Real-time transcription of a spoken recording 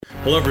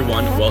Hello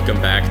everyone, welcome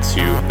back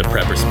to The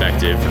Prep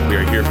Perspective. We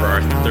are here for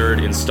our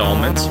third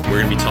installment.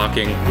 We're going to be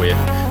talking with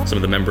some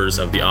of the members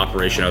of the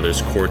Operation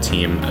Others core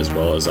team as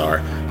well as our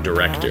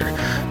director.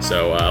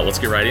 So let's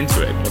get right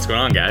into it. What's going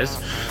on, guys?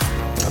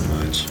 Not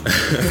much.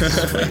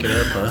 Waking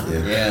up, huh?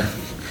 Yeah.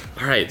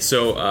 All right,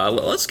 so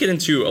let's get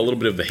into a little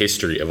bit of the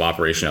history of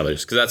Operation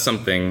Others, because that's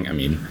something,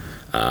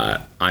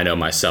 I know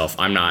myself,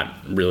 I'm not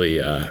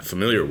really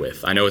familiar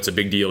with. I know it's a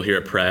big deal here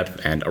at Prep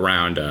and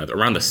around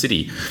the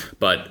city,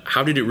 but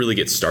how did it really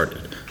get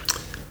started?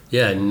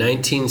 Yeah,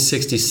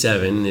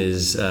 1967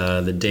 is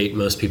the date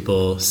most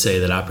people say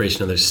that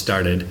Operation Others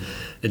started.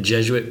 A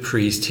Jesuit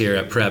priest here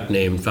at Prep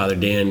named Father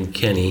Dan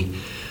Kinney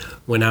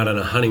went out on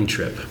a hunting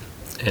trip,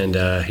 and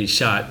he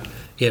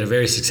had a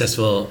very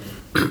successful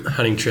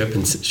hunting trip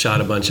and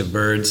shot a bunch of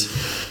birds.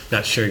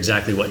 Not sure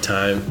exactly what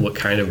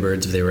kind of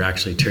birds, if they were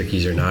actually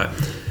turkeys or not,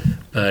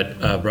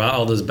 but brought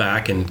all those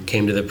back and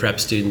came to the Prep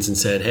students and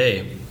said,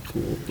 hey,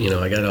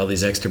 I got all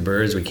these extra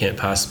birds. We can't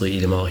possibly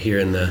eat them all here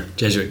in the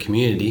Jesuit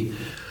community.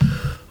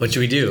 What should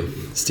we do?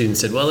 The students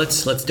said, well,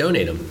 let's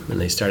donate them. And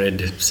they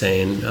started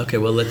saying, okay,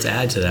 well, let's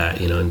add to that,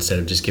 instead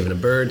of just giving a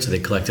bird. So they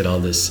collected all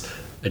this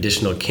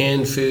additional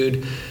canned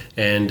food,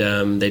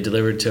 and they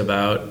delivered to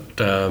about,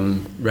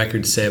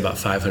 records say about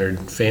 500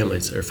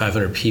 families or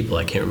 500 people.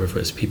 I can't remember if it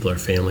was people or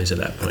families at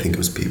that point. I think it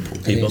was people.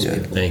 People? Yeah.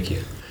 Thank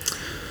you.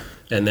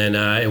 And then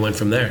it went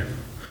from there.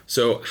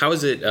 So how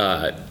is it,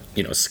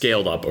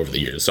 scaled up over the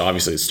years? So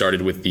obviously it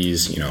started with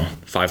these,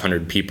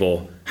 500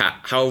 people.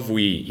 How have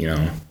we,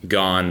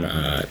 gone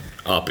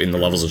up in the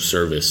levels of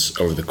service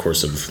over the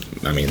course of,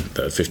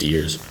 the 50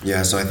 years?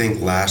 Yeah, so I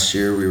think last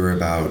year we were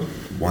about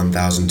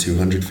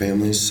 1,200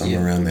 families,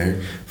 somewhere around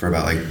there, for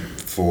about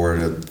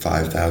 4,000 to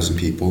 5,000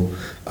 people.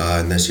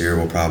 And this year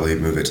we'll probably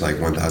move it to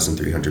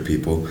 1,300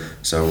 people.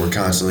 So we're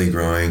constantly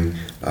growing,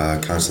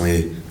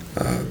 constantly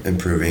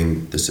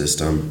improving the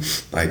system.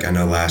 I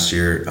know last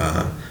year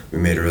we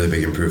made a really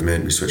big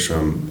improvement. We switched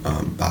from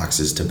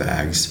boxes to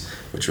bags,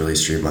 which really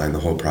streamlined the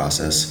whole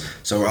process.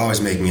 So we're always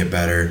making it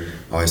better,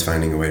 always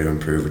finding a way to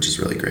improve, which is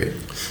really great.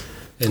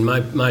 And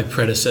my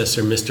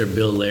predecessor, Mr.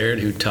 Bill Laird,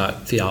 who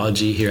taught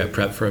theology here at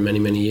Prep for many,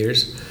 many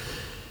years,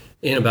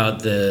 in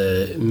about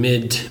the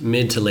mid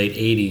to late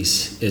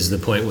 80s is the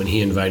point when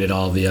he invited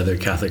all of the other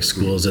Catholic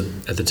schools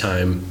at the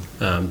time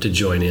to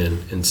join in.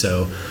 And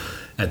so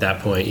at that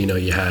point,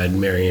 you had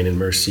Marian and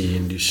Mercy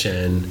and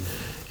Duchesne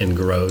and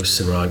Gross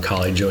and Ron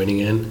Colley joining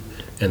in.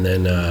 And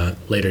then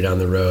later down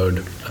the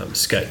road,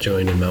 Scott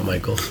joined in Mount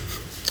Michael.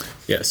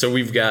 Yeah, so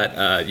we've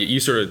got, you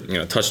sort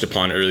of touched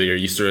upon earlier,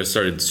 you sort of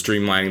started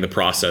streamlining the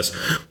process.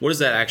 What does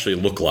that actually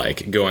look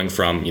like, going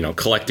from,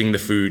 collecting the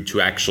food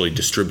to actually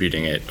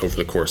distributing it over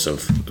the course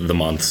of the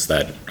months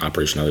that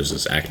Operation Others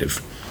is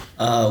active?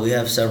 We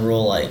have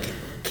several,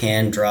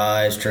 canned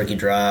drives, turkey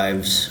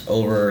drives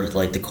over,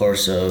 the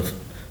course of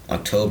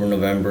October,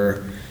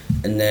 November.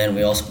 And then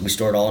we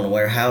store it all in a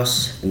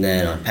warehouse. And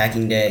then on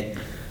packing day,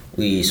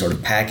 we sort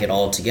of pack it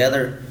all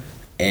together.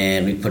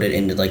 And we put it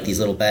into these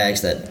little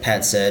bags that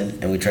Pat said,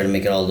 and we try to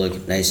make it all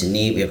look nice and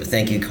neat. We have a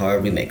thank you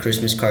card. We make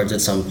Christmas cards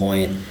at some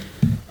point.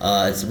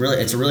 It's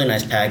a really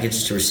nice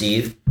package to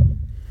receive,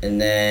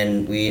 and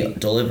then we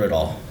deliver it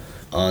all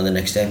on the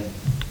next day.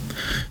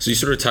 So you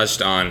sort of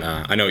touched on,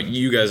 I know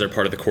you guys are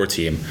part of the core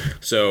team,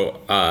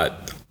 so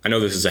I know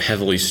this is a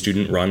heavily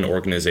student-run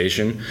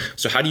organization.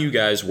 So how do you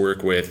guys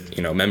work with,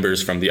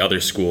 members from the other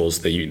schools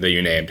that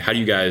you named? How do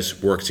you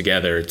guys work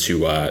together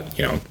to,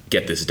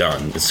 get this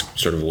done? It's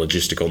sort of a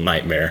logistical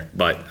nightmare,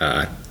 but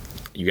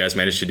you guys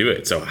managed to do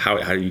it. So how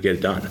do you get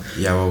it done?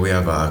 Yeah, well, we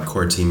have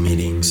core team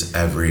meetings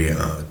every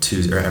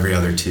Tuesday or every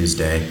other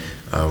Tuesday,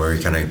 where we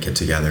kind of get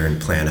together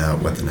and plan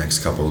out what the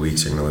next couple of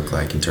weeks are going to look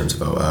like in terms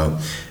of OO.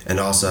 And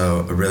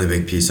also a really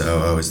big piece of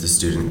OO is the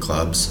student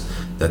clubs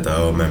that the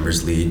OO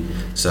members lead.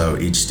 So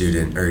each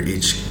student or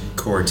each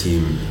core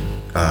team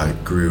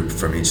group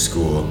from each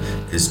school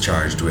is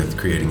charged with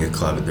creating a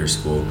club at their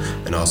school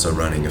and also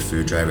running a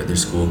food drive at their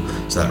school.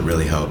 So that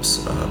really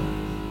helps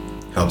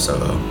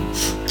OO.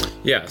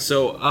 Yeah,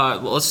 so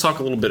let's talk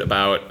a little bit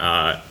about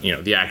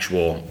the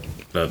actual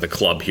the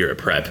club here at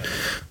Prep.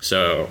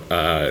 So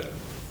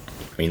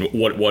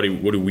what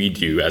do we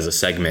do as a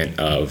segment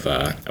of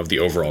the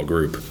overall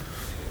group?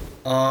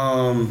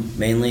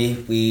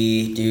 Mainly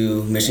we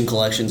do mission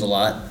collections a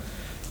lot,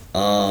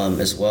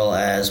 as well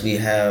as we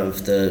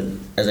have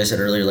as I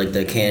said earlier,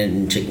 the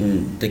canned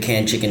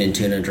chicken and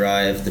tuna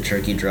drive, the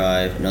turkey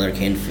drive, and other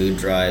canned food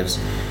drives.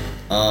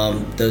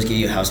 Those give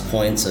you house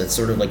points, so it's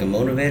sort of like a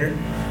motivator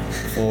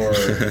for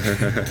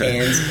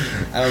cans.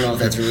 I don't know if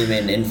that's really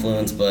made an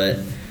influence, but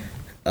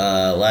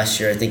last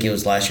year,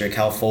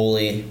 Cal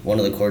Foley, one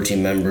of the core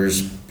team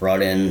members,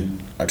 brought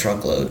in a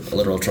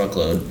literal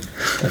truckload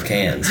of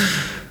cans.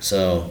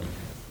 So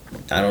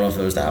I don't know if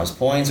it was the house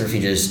points or if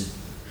he just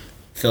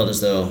felt as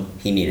though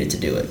he needed to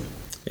do it.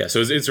 Yeah,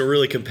 so it's a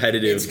really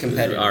competitive. It's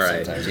competitive all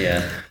right. sometimes,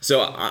 yeah.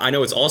 So I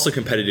know it's also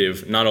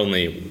competitive not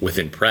only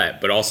within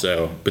prep, but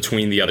also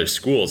between the other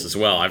schools as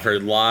well. I've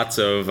heard lots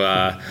of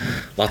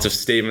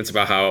statements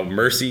about how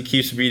Mercy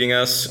keeps beating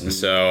us.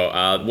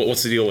 So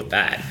what's the deal with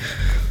that?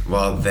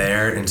 Well,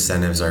 their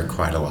incentives are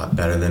quite a lot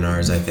better than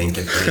ours. I think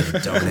if they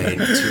donate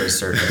to a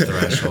certain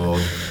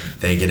threshold,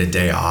 they get a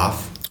day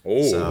off.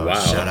 Oh, so wow.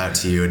 Shout out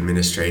to you,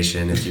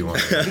 administration, if you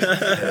want to hit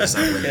us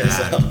up with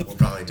that. We'll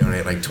probably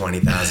donate like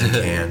 20,000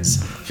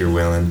 cans if you're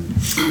willing.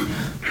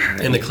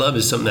 And the club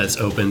is something that's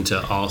open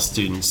to all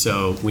students.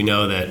 So we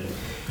know that,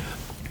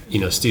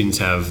 students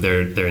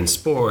they're in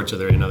sports, or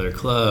they're in other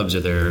clubs,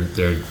 or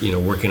they're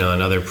working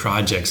on other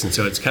projects. And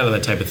so it's kind of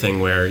that type of thing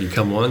where you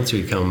come once or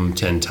you come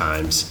 10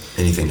 times.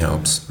 Anything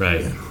helps.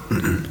 Right.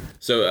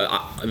 So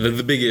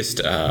the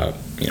biggest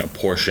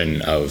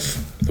portion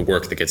of the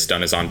work that gets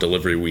done is on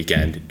delivery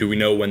weekend. Do we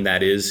know when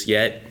that is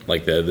yet?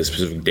 Like the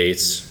specific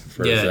dates?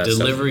 For that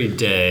delivery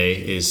day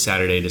is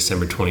Saturday,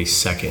 December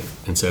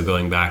 22nd. And so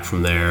going back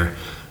from there,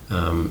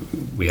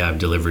 we have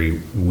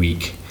delivery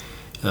week.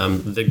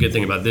 The good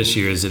thing about this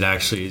year is it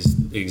actually is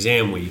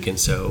exam week, and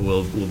so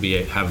we'll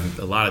have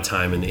a lot of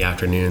time in the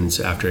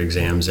afternoons after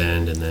exams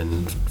end, and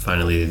then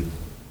finally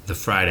the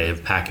Friday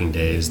of packing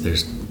days,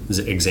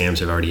 exams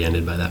have already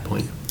ended by that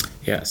point.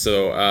 Yeah,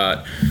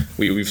 so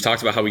we've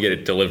talked about how we get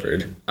it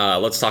delivered.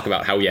 Let's talk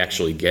about how we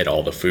actually get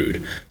all the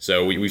food.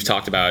 So we've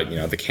talked about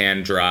the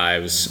can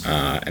drives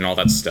and all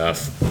that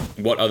stuff.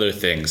 What other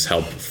things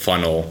help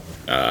funnel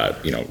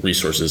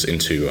resources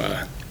into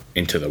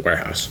the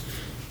warehouse?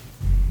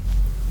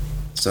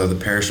 So the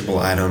perishable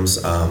items,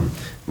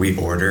 we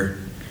order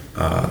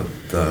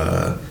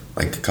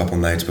a couple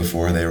nights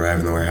before they arrive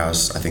in the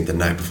warehouse. I think the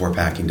night before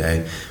packing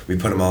day, we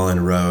put them all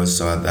in rows.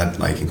 So that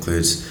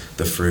includes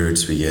the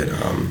fruits. We get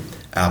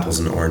apples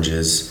and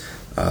oranges.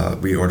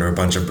 We order a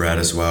bunch of bread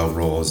as well,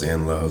 rolls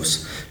and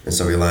loaves. And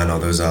so we line all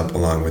those up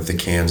along with the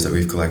cans that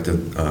we've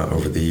collected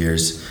over the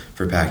years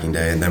for packing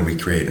day, and then we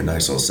create a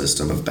nice little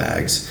system of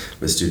bags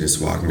with students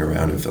walking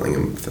around and filling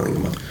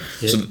them up.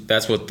 Yeah. So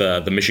that's what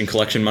the mission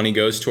collection money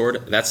goes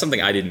toward. That's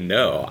something I didn't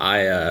know.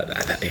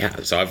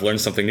 So I've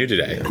learned something new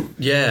today.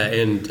 Yeah,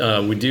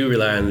 and we do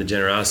rely on the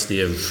generosity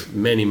of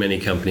many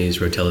companies.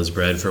 Rotella's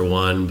Bread for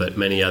one, but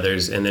many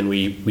others. And then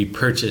we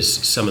purchase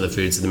some of the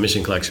food. So the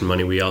mission collection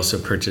money, we also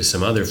purchase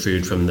some other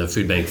food from the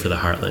food bank for the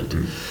Heartland.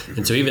 Mm-hmm.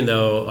 And so even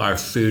though our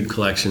food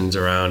collections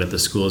around at the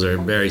schools are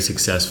very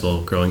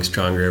successful, growing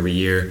stronger every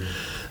year,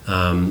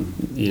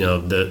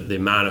 the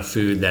amount of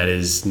food that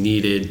is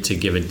needed to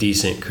give a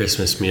decent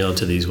Christmas meal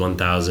to these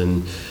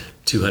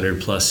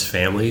 1,200 plus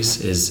families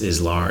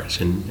is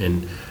large,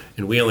 and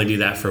we only do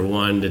that for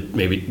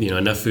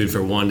enough food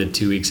for 1 to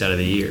 2 weeks out of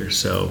the year.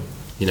 So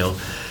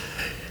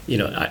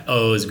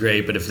is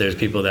great, but if there's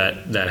people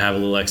that have a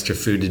little extra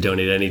food to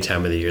donate any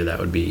time of the year, that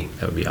would be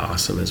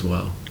awesome as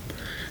well.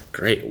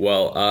 Great.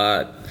 Well,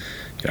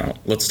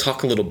 let's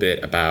talk a little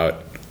bit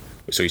about.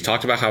 So we've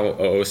talked about how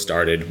OO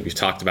started. We've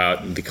talked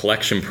about the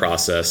collection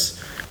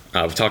process.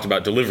 We've talked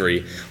about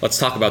delivery. Let's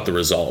talk about the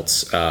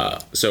results.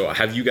 So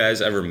have you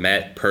guys ever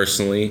met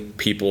personally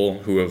people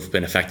who have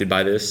been affected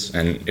by this?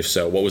 And if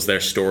so, what was their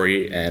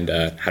story and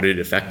how did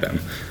it affect them?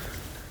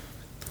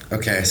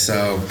 Okay,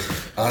 so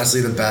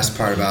honestly, the best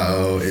part about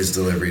OO is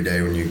delivery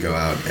day, when you go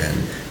out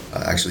and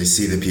actually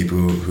see the people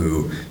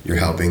who you're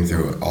helping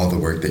through all the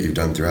work that you've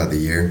done throughout the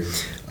year.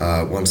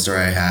 One story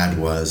I had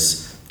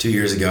was 2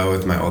 years ago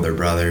with my older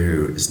brother,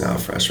 who is now a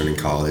freshman in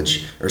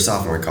college, or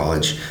sophomore in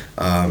college.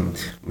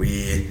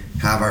 We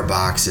have our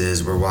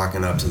boxes, we're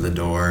walking up to the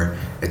door.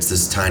 It's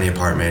this tiny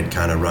apartment,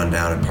 kind of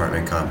rundown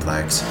apartment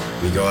complex.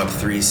 We go up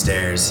 3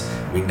 stairs,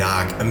 we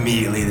knock,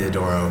 immediately the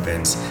door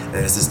opens, and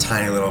there's this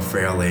tiny little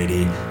frail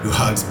lady who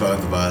hugs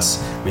both of us.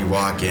 We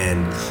walk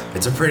in.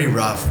 It's a pretty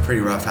rough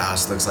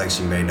house. Looks like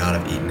she may not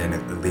have eaten in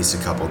at least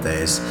a couple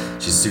days.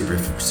 She's super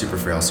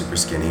frail, super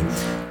skinny.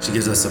 She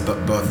gives us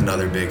both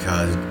another big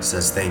hug,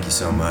 says thank you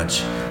so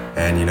much,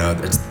 and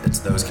it's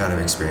those kind of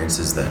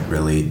experiences that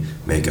really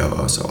make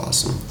OO so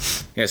awesome.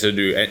 Yeah. So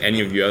do any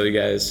of you other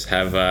guys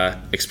have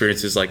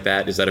experiences like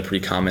that? Is that a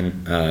pretty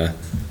common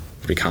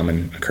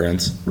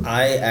occurrence?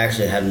 I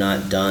actually have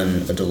not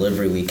done a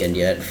delivery weekend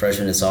yet.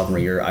 Freshman and sophomore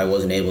year, I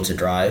wasn't able to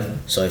drive,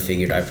 so I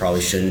figured I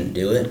probably shouldn't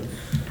do it.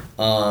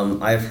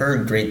 I've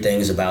heard great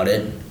things about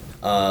it,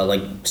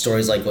 like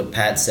stories like what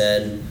Pat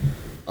said,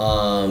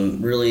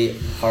 really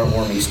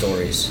heartwarming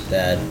stories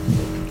that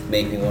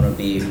make me want to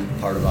be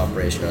part of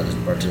Operation or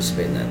just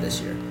participate in that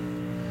this year.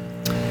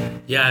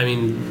 Yeah, I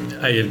mean,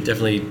 I have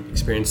definitely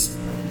experienced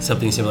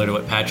something similar to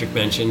what Patrick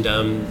mentioned.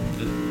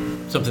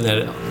 Something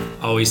that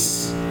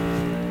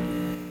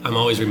I'm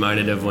always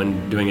reminded of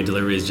when doing a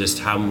delivery is just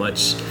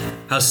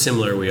how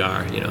similar we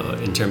are,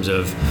 in terms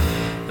of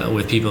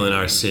with people in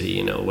our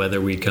city, whether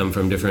we come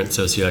from different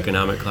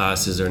socioeconomic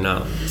classes or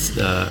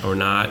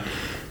not.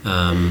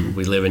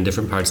 We live in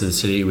different parts of the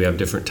city. We have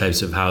different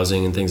types of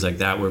housing and things like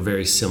that. We're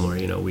very similar.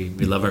 We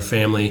love our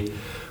family.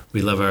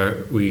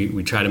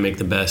 We try to make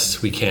the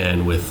best we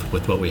can with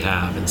what we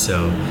have. And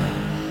so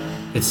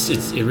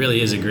It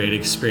really is a great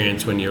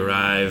experience when you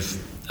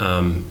arrive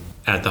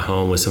at the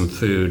home with some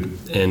food.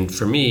 And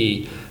for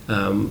me,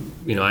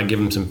 I give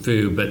them some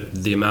food, but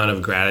the amount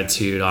of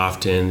gratitude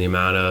often, the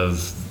amount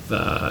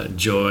of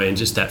joy, and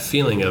just that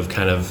feeling of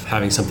kind of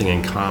having something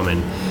in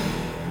common,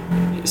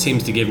 it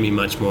seems to give me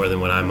much more than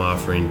what I'm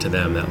offering to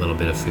them, that little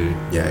bit of food.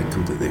 Yeah, I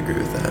completely agree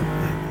with that.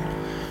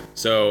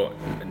 So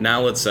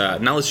now let's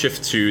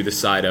shift to the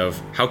side of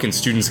how can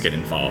students get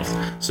involved.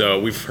 So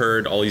we've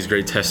heard all these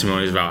great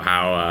testimonies about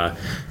how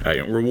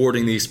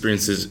rewarding the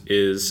experiences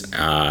is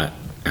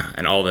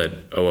and all that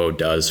OO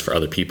does for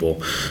other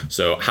people.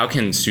 So how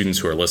can students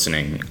who are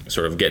listening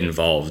sort of get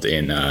involved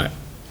in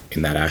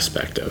that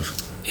aspect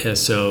of? Yeah,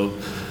 so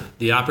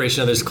the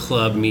Operation Others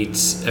Club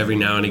meets every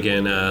now and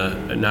again,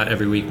 not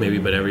every week maybe,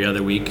 but every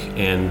other week.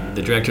 And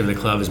the director of the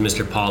club is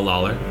Mr. Paul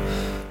Lawler.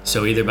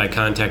 So either by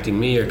contacting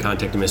me or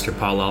contacting Mr.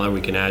 Paul Lawler,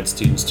 we can add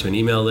students to an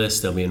email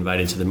list. They'll be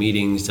invited to the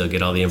meetings. They'll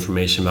get all the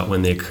information about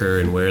when they occur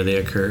and where they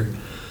occur.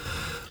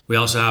 We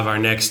also have our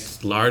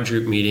next large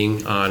group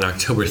meeting on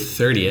October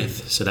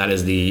 30th. So that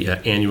is the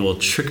annual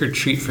Trick or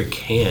Treat for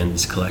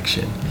Cans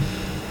collection.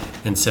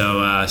 And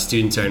so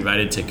students are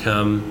invited to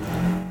come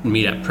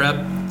meet at prep.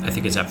 I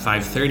think it's at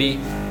 5:30.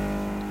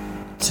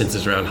 Since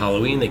it's around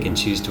Halloween, they can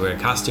choose to wear a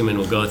costume, and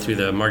we'll go through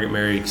the Margaret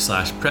Mary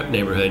 / prep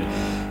neighborhood,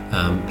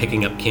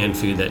 picking up canned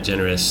food that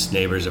generous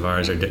neighbors of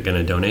ours are going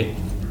to donate.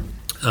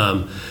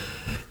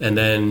 And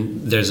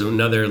then there's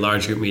another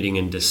large group meeting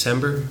in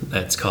December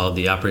that's called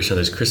the Operation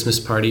Others Christmas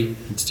Party.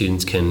 And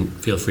students can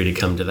feel free to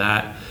come to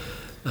that.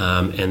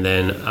 And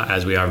then,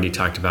 as we already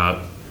talked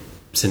about,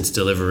 since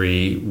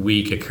delivery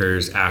week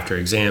occurs after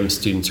exams,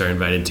 students are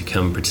invited to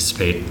come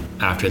participate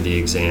after the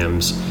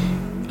exams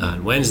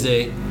on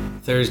Wednesday,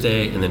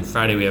 Thursday, and then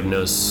Friday we have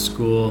no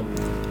school,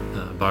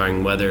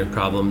 barring weather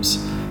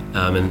problems.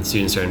 And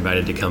students are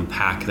invited to come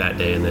pack that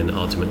day and then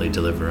ultimately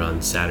deliver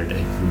on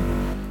Saturday.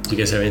 Do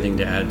you guys have anything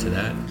to add to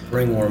that?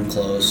 Bring warm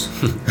clothes.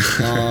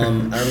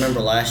 I remember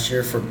last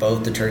year for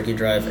both the turkey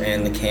drive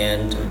and the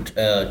canned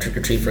trick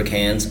or treat for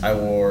cans, I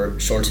wore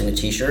shorts and a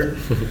t-shirt,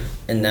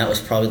 and that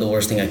was probably the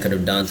worst thing I could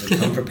have done. So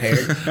come prepared.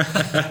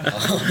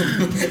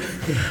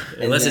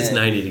 Unless it's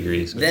 90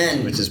 degrees, which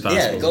is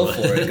possible. Yeah, go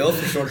for it. Go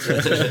for shorts and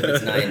a t-shirt if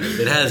it's 90.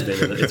 It has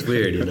been. It's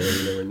weird,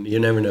 You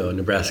never know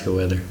Nebraska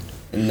weather.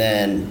 And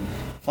then,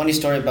 funny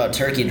story about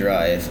turkey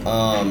drive.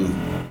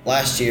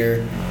 Last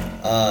year,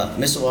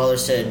 Mr. Waller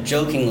said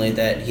jokingly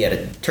that he had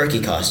a turkey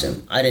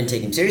costume. I didn't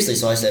take him seriously,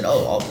 so I said,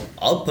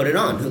 I'll put it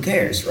on. Who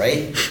cares,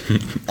 right?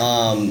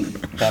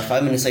 About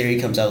 5 minutes later,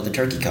 he comes out with a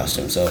turkey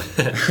costume. So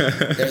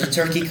there's a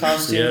turkey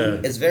costume.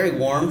 Yeah. It's very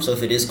warm, so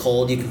if it is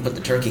cold, you can put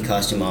the turkey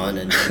costume on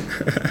and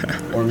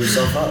warm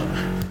yourself up.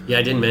 Yeah,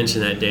 I didn't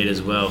mention that date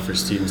as well for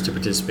students to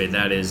participate.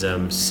 That is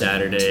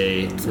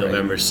Saturday,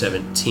 November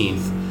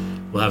 17th.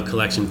 We'll have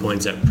collection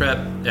points at Prep,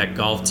 at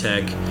Golf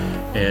Tech,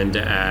 and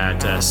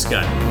at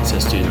Scott. So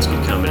students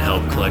can come and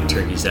help collect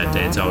turkeys that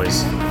day. It's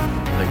always,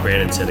 like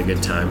Brandon said, a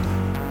good time.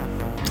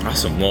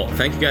 Awesome. Well,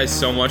 thank you guys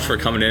so much for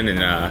coming in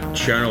and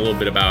sharing a little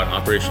bit about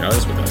Operation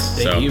Others with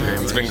us. Thank you very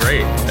much. It's been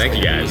great. Thank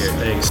you guys.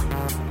 Thanks.